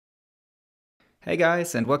Hey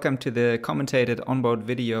guys, and welcome to the commentated onboard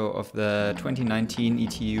video of the 2019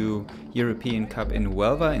 ETU European Cup in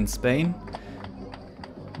Huelva in Spain.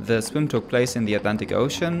 The swim took place in the Atlantic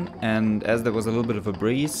Ocean, and as there was a little bit of a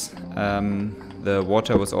breeze, the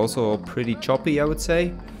water was also pretty choppy, I would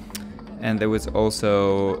say. And there was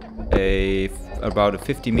also about a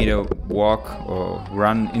 50-meter walk or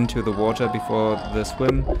run into the water before the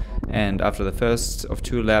swim. And after the first of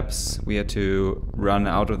 2 laps, we had to run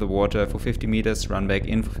out of the water for 50 meters, run back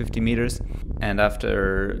in for 50 meters. And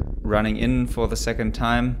after running in for the second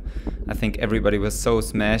time, I think everybody was so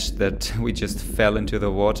smashed that we just fell into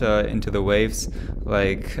the water, into the waves,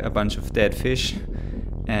 like a bunch of dead fish.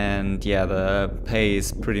 And yeah, the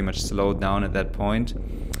pace pretty much slowed down at that point.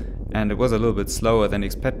 And it was a little bit slower than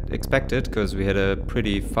expected because we had a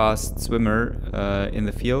pretty fast swimmer in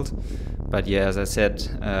the field. But yeah, as I said,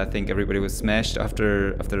 I think everybody was smashed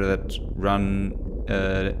after that run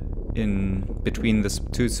in between the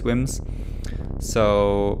 2 swims.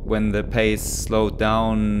 So when the pace slowed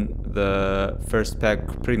down, the first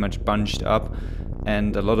pack pretty much bunched up,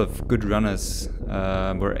 and a lot of good runners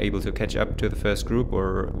were able to catch up to the first group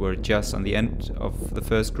or were just on the end of the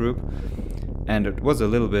first group. And it was a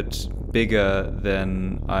little bit bigger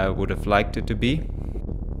than I would have liked it to be.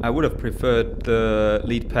 I would have preferred the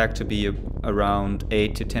lead pack to be around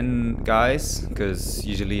 8 to 10 guys, because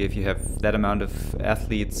usually if you have that amount of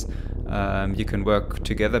athletes, you can work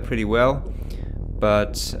together pretty well.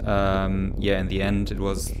 But yeah, in the end it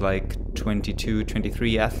was like 22,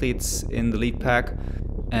 23 athletes in the lead pack.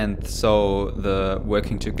 And so the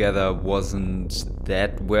working together wasn't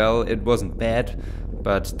that well. It wasn't bad,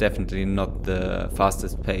 but definitely not the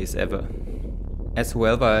fastest pace ever. As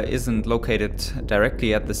Huelva isn't located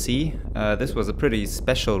directly at the sea, this was a pretty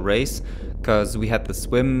special race because we had the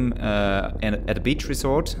swim at a beach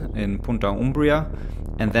resort in Punta Umbria,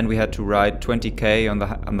 and then we had to ride 20k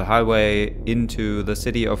on the highway into the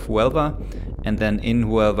city of Huelva, and then in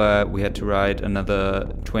Huelva we had to ride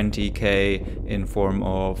another 20k in form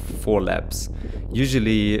of 4 laps.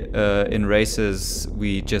 Usually in races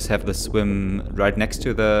we just have the swim right next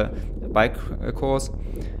to the bike course,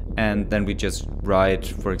 and then we just ride,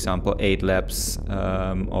 for example, 8 laps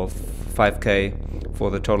of 5k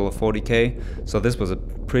for the total of 40k. So this was a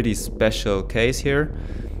pretty special case here.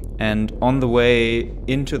 And on the way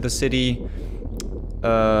into the city,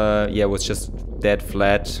 yeah, it was just dead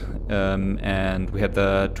flat, and we had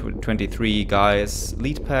the 23 guys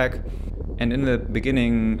lead pack. And in the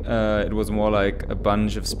beginning, it was more like a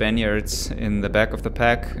bunch of Spaniards in the back of the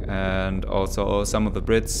pack, and also some of the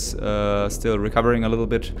Brits still recovering a little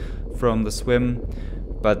bit from the swim.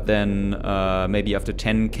 But then maybe after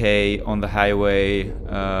 10k on the highway,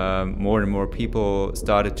 more and more people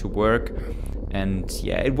started to work. And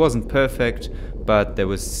yeah, it wasn't perfect, but there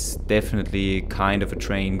was definitely kind of a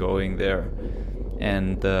train going there.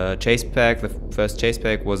 And the chase pack, the first chase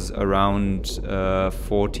pack, was around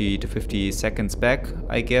 40 to 50 seconds back,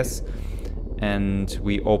 I guess. And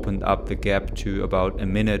we opened up the gap to about a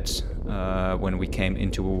minute when we came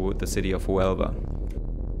into the city of Huelva.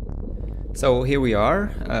 So here we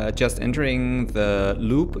are, just entering the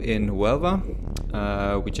loop in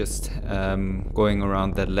Huelva. We just going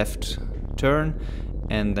around that left turn,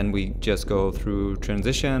 and then we just go through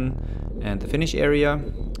transition and the finish area.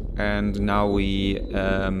 And now we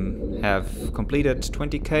have completed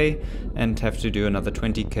 20k and have to do another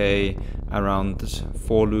 20k around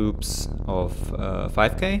 4 loops of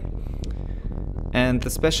 5k. And the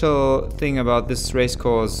special thing about this race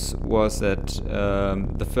course was that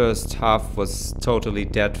the first half was totally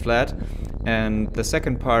dead flat, and the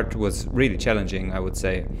second part was really challenging, I would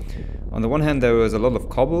say. On the one hand, there was a lot of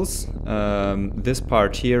cobbles. This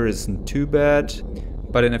part here isn't too bad,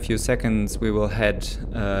 but in a few seconds we will head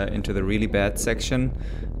into the really bad section.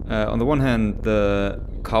 On the one hand, the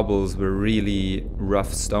cobbles were really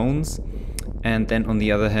rough stones, and then on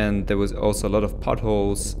the other hand there was also a lot of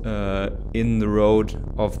potholes in the road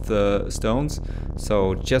of the stones.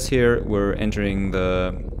 So just here we're entering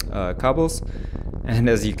the cobbles, and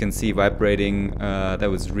as you can see, vibrating, that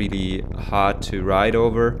was really hard to ride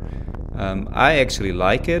over. I actually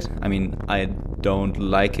like it. I mean, I don't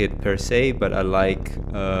like it per se, but I like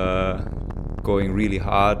going really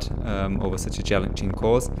hard over such a challenging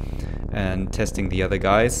course and testing the other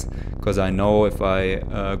guys, because I know if I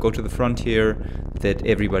go to the front here that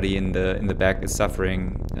everybody in the back is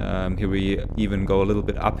suffering. Here we even go a little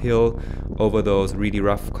bit uphill over those really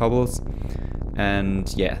rough cobbles,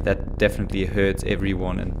 and yeah, that definitely hurts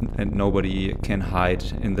everyone, and nobody can hide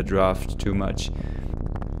in the draft too much.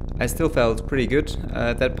 I still felt pretty good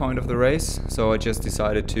at that point of the race, so I just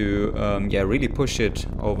decided to really push it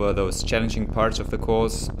over those challenging parts of the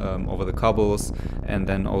course, over the cobbles, and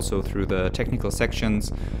then also through the technical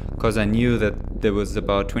sections, because I knew that there was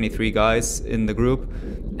about 23 guys in the group,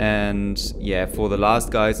 and for the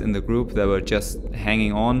last guys in the group that were just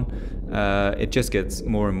hanging on, it just gets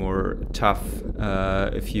more and more tough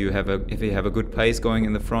if you have a good pace going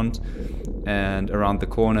in the front and around the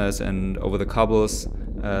corners and over the cobbles.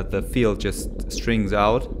 The field just strings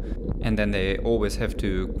out, and then they always have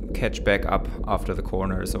to catch back up after the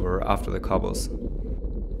corners or after the cobbles.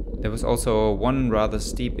 There was also one rather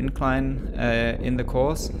steep incline in the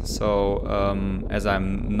course, so as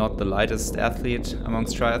I'm not the lightest athlete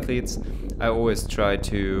amongst triathletes, I always try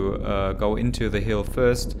to go into the hill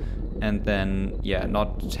first, and then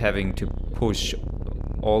not having to push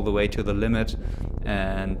all the way to the limit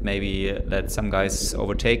and maybe let some guys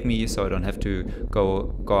overtake me, so I don't have to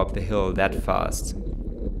go up the hill that fast.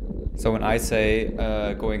 So when I say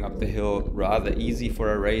going up the hill rather easy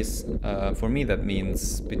for a race, for me that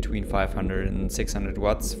means between 500 and 600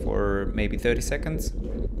 watts for maybe 30 seconds.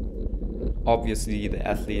 Obviously the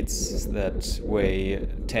athletes that weigh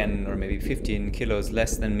 10 or maybe 15 kilos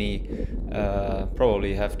less than me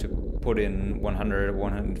probably have to put in 100 or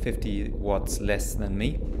 150 watts less than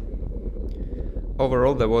me.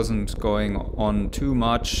 Overall, there wasn't going on too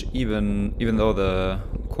much, even though the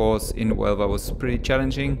course in Huelva was pretty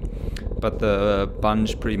challenging, but the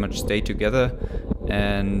bunch pretty much stayed together.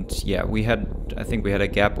 And I think we had a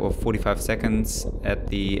gap of 45 seconds at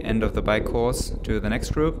the end of the bike course to the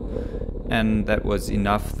next group, and that was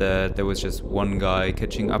enough that there was just one guy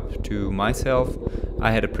catching up to myself.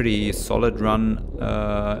 I had a pretty solid run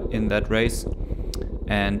in that race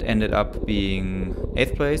and ended up being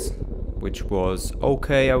 8th place, which was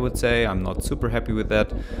okay, I would say. I'm not super happy with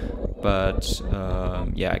that, but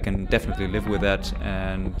I can definitely live with that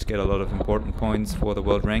and get a lot of important points for the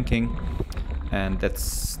world ranking, and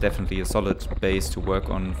that's definitely a solid base to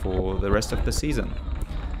work on for the rest of the season.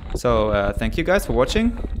 So thank you guys for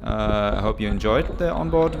watching. I hope you enjoyed the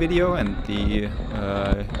onboard video and the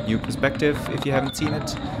new perspective if you haven't seen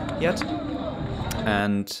it yet,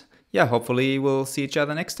 and hopefully we'll see each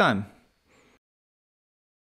other next time.